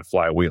to get that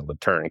flywheel to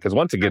turn? Because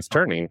once it gets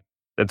turning,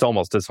 it's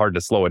almost as hard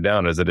to slow it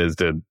down as it is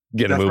to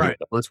get it moving in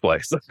the first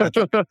place.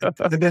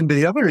 And then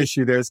the other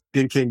issue there's,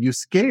 can you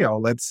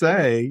scale? Let's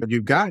say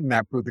you've gotten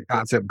that proof of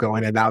concept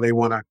going and now they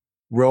want to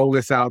roll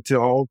this out to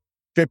all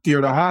 50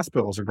 of the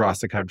hospitals across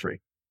the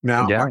country.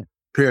 Now, are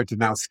prepared to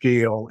now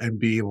scale and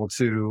be able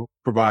to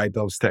provide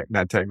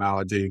that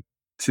technology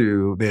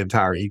to the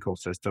entire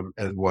ecosystem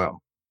as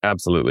well.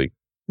 Absolutely.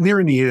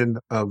 Nearing the end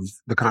of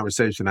the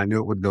conversation, I knew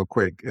it would go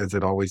quick, as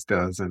it always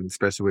does, and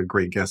especially with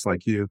great guests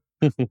like you.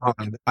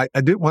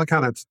 I did want to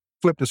kind of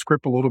flip the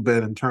script a little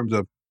bit in terms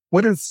of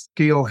what is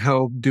Scale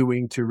Health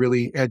doing to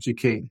really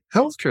educate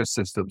healthcare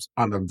systems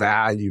on the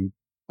value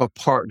of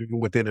partnering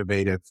with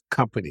innovative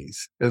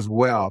companies as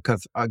well?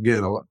 Because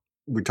again,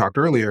 we talked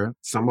earlier,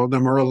 some of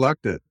them are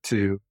reluctant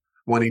to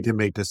wanting to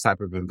make this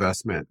type of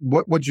investment.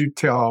 What would you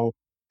tell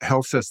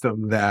health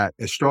system that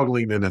is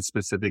struggling in a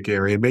specific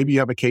area? Maybe you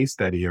have a case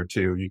study or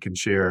two you can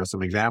share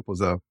some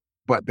examples of,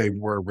 but they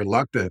were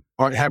reluctant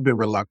or have been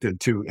reluctant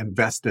to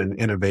invest in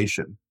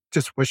innovation.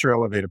 Just what's your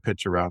elevator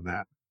pitch around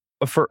that?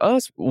 For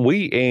us,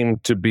 we aim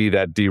to be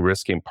that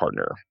de-risking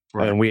partner,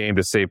 and we aim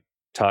to save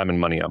time and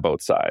money on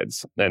both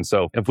sides. And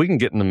so if we can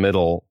get in the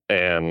middle,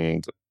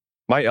 and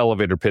my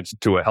elevator pitch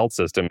to a health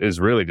system is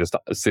really just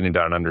sitting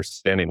down and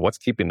understanding what's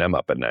keeping them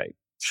up at night.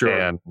 Sure.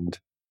 And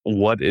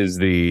what is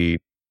the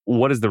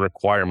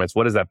requirements?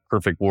 What does that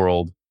perfect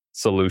world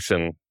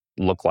solution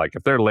look like?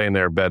 If they're laying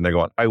there in bed and they're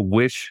going, I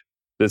wish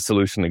this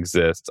solution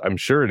exists. I'm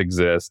sure it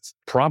exists.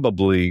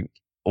 Probably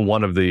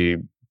one of the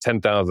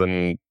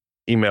 10,000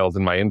 emails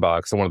in my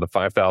inbox and one of the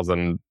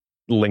 5,000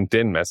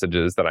 LinkedIn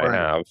messages that I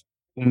have.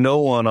 No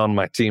one on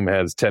my team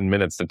has 10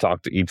 minutes to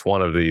talk to each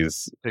one of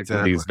these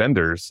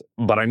vendors,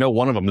 but I know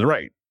one of them is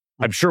right.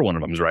 I'm sure one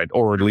of them is right,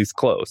 or at least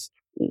close.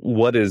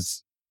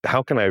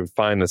 How can I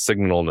find the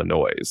signal in the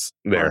noise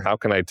there? How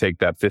can I take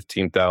that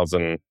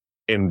 15,000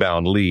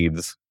 inbound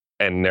leads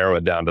and narrow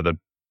it down to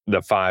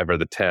the 5 or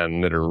the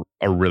 10 that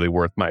are really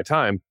worth my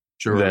time,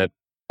 that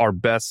are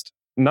best,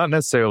 not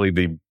necessarily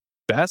the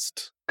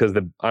best, because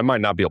I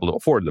might not be able to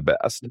afford the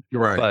best,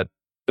 but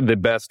the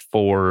best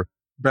for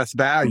best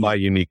value, my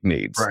unique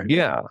needs.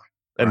 Yeah.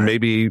 And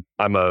maybe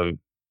I'm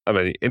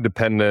an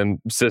independent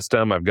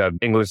system. I've got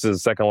English as a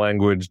second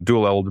language,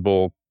 dual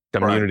eligible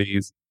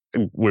communities.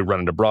 We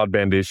run into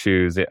broadband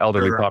issues, the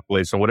elderly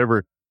population,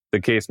 whatever the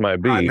case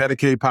might be.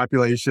 Medicaid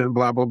population,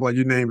 blah, blah, blah,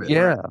 you name it.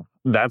 Yeah.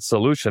 That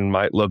solution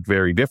might look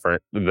very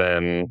different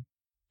than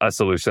a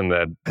solution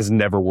that has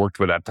never worked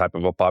with that type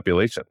of a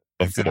population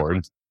before.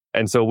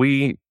 And so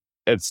we,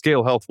 at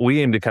Scale Health,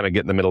 we aim to kind of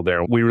get in the middle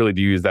there. We really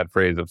do use that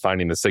phrase of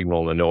finding the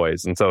signal in the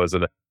noise. And so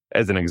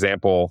as an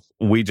example,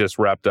 we just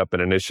wrapped up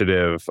an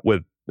initiative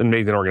with an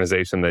amazing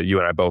organization that you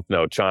and I both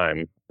know,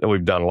 Chime, that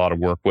we've done a lot of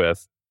work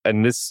with.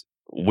 And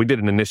we did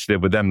an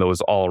initiative with them that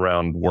was all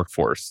around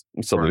workforce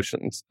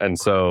solutions. And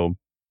so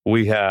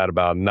we had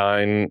about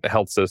 9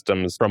 health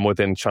systems from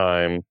within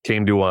Chime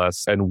came to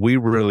us, and we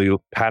really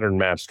pattern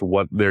matched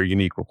what their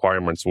unique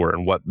requirements were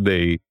and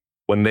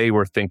when they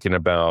were thinking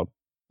about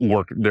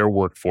their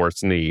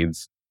workforce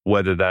needs,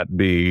 whether that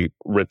be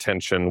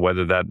retention,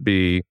 whether that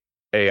be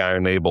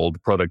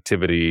AI-enabled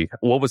productivity,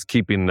 what was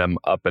keeping them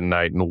up at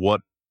night, and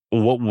what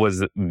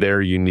was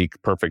their unique,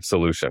 perfect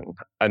solution.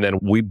 And then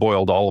we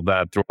boiled all of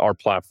that through our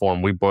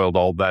platform. We boiled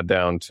all of that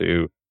down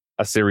to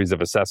a series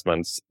of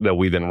assessments that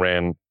we then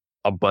ran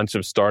a bunch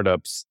of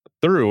startups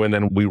through, and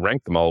then we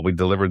ranked them all. We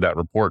delivered that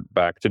report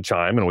back to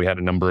Chime, and we had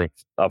a number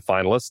of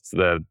finalists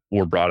that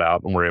were brought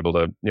out and were able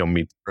to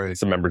meet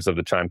some members of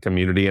the Chime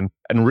community.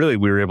 And really,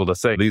 we were able to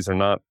say,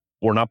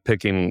 we're not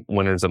picking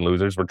winners and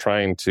losers. We're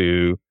trying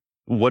to,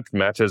 what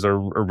matches are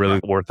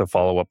really worth a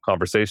follow-up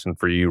conversation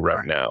for you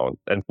right now.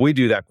 And we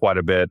do that quite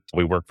a bit.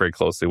 We work very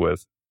closely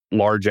with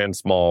large and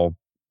small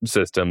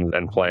systems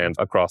and plans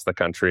across the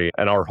country.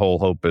 And our whole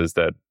hope is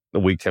that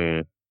we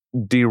can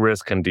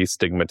de-risk and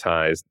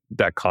destigmatize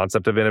that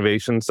concept of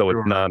innovation. So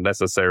it's not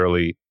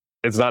necessarily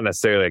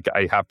like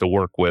I have to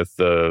work with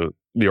the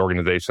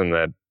organization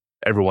that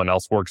everyone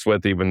else works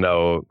with, even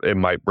though it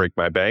might break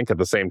my bank. At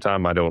the same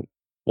time, I don't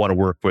want to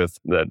work with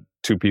that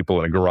 2 people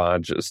in a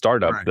garage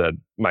startup that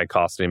might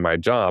cost me my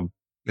job.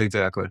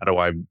 Exactly. How do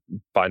I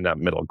find that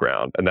middle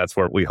ground? And that's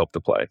where we hope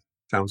to play.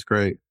 Sounds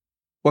great.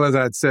 Well, as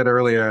I had said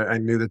earlier, I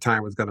knew the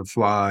time was going to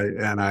fly,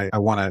 and I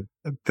want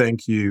to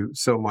thank you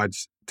so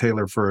much,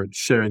 Taylor, for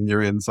sharing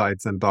your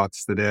insights and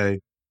thoughts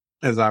today.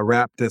 As I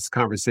wrap this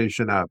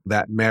conversation up,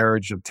 that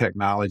marriage of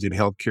technology and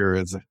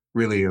healthcare is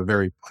really a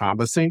very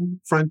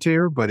promising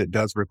frontier, but it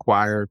does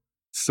require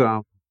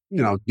some,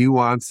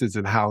 nuances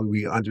in how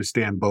we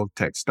understand both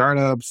tech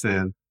startups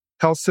and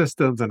health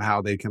systems and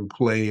how they can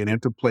play and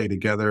interplay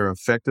together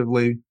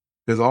effectively.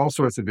 There's all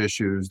sorts of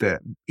issues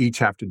that each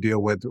have to deal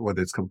with,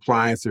 whether it's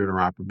compliance or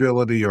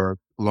interoperability or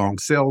long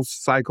sales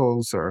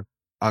cycles or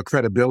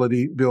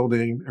credibility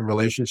building and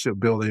relationship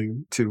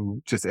building to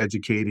just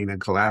educating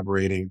and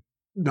collaborating.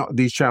 No,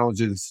 these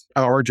challenges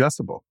are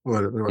adjustable.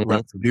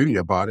 That's the beauty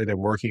about it. And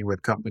working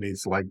with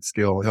companies like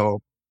Scale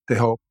Health to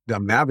help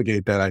them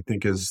navigate that, I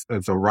think is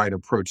a right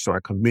approach. So I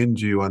commend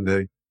you on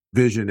the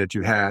vision that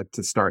you had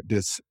to start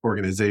this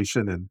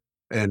organization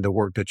and the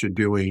work that you're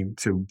doing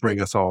to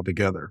bring us all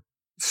together.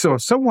 So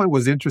if someone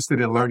was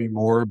interested in learning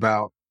more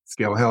about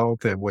Scale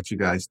Health and what you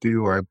guys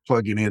do, or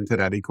plugging into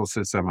that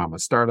ecosystem, I'm a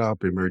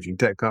startup, emerging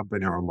tech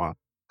company, or I'm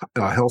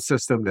a health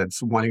system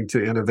that's wanting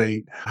to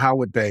innovate, how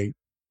would they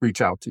reach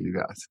out to you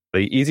guys?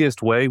 The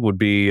easiest way would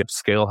be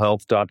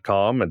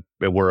scalehealth.com. And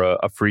we're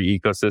a free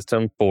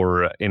ecosystem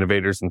for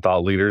innovators and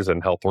thought leaders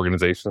and health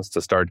organizations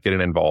to start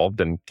getting involved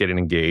and getting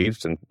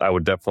engaged. And I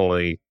would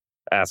definitely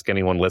ask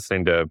anyone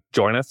listening to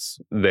join us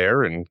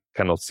there and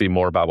kind of see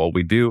more about what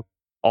we do.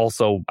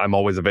 Also, I'm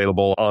always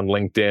available on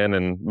LinkedIn,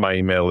 and my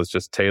email is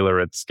just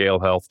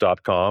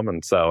taylor@scalehealth.com.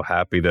 And so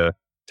happy to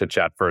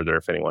chat further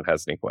if anyone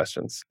has any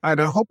questions. And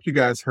I hope you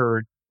guys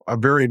heard a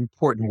very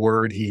important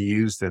word he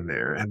used in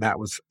there, and that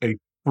was a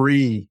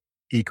free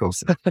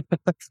ecosystem.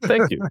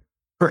 Thank you.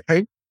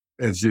 Right?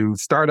 As you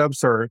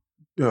startups are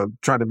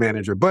trying to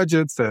manage your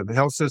budgets and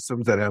health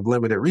systems that have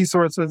limited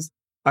resources,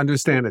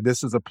 understand that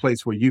this is a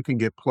place where you can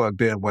get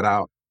plugged in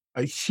without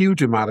a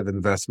huge amount of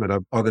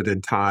investment other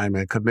than time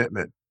and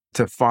commitment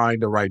to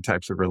find the right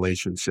types of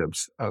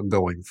relationships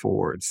going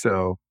forward.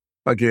 So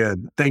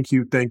again, thank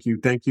you,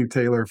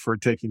 Taylor, for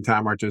taking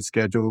time out your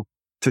schedule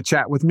to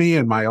chat with me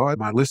and my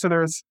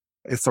listeners.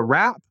 It's a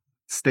wrap.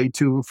 Stay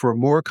tuned for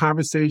more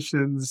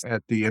conversations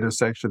at the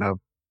intersection of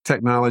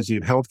technology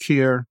and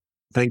healthcare.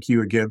 Thank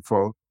you again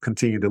for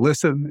continuing to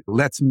listen.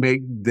 Let's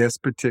make this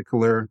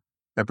particular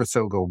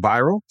episode go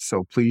viral.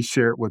 So please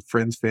share it with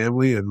friends,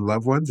 family, and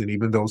loved ones, and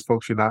even those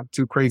folks you're not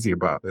too crazy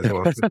about. They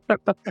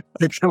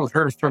can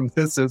learn from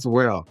this as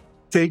well.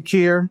 Take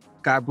care.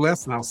 God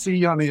bless, and I'll see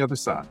you on the other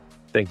side.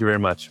 Thank you very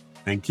much.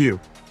 Thank you.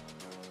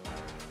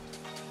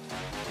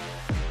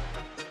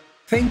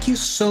 Thank you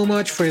so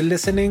much for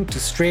listening to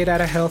Straight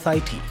Outta Health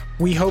IT.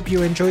 We hope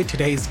you enjoyed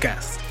today's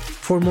guest.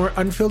 For more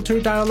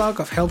unfiltered dialogue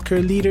of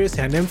healthcare leaders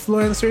and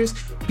influencers,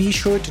 be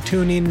sure to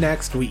tune in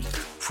next week.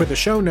 For the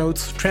show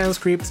notes,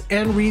 transcripts,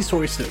 and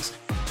resources,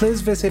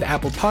 please visit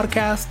Apple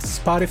Podcasts,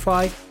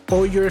 Spotify,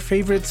 or your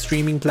favorite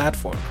streaming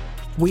platform.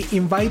 We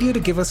invite you to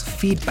give us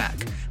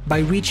feedback by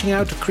reaching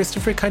out to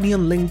Christopher Cunny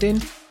on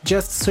LinkedIn,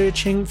 just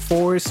searching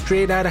for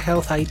Straight Outta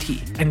Health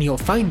IT, and you'll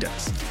find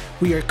us.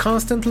 We are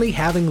constantly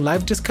having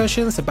live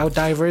discussions about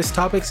diverse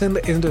topics in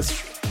the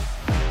industry.